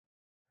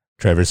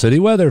Traverse City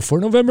weather for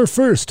November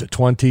 1st,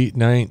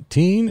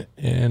 2019.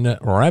 And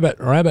rabbit.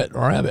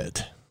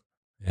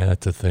 Yeah,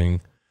 that's a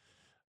thing.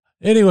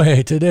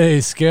 Anyway, today,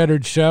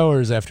 scattered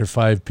showers after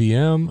 5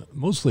 p.m.,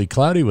 mostly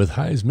cloudy with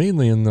highs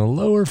mainly in the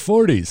lower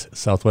 40s.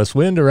 Southwest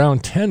wind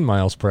around 10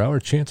 miles per hour.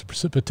 Chance of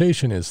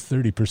precipitation is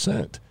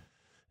 30%.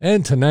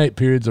 And tonight,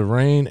 periods of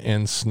rain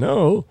and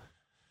snow.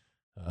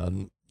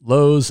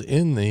 Lows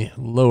in the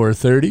lower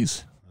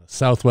 30s.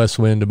 Southwest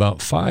wind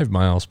about 5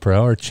 miles per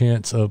hour.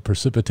 Chance of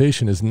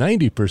precipitation is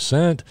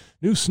 90%.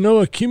 New snow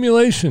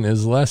accumulation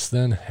is less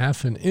than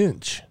half an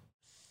inch.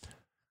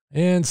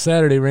 And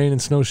Saturday, rain and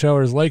snow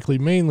showers likely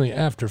mainly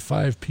after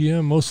 5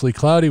 p.m. Mostly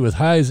cloudy with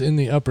highs in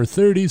the upper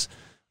 30s.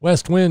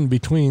 West wind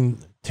between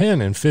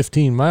 10 and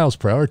 15 miles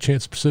per hour.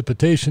 Chance of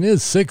precipitation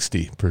is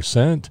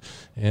 60%.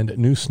 And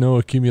new snow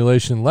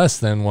accumulation less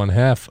than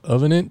 1/2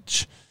 of an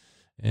inch.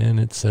 And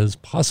it says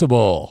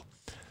possible.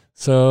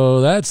 So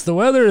that's the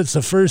weather. It's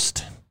the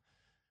first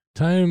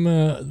time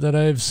that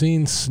I've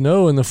seen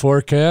snow in the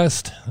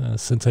forecast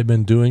since I've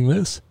been doing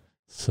this.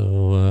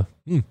 So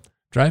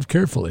drive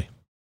carefully.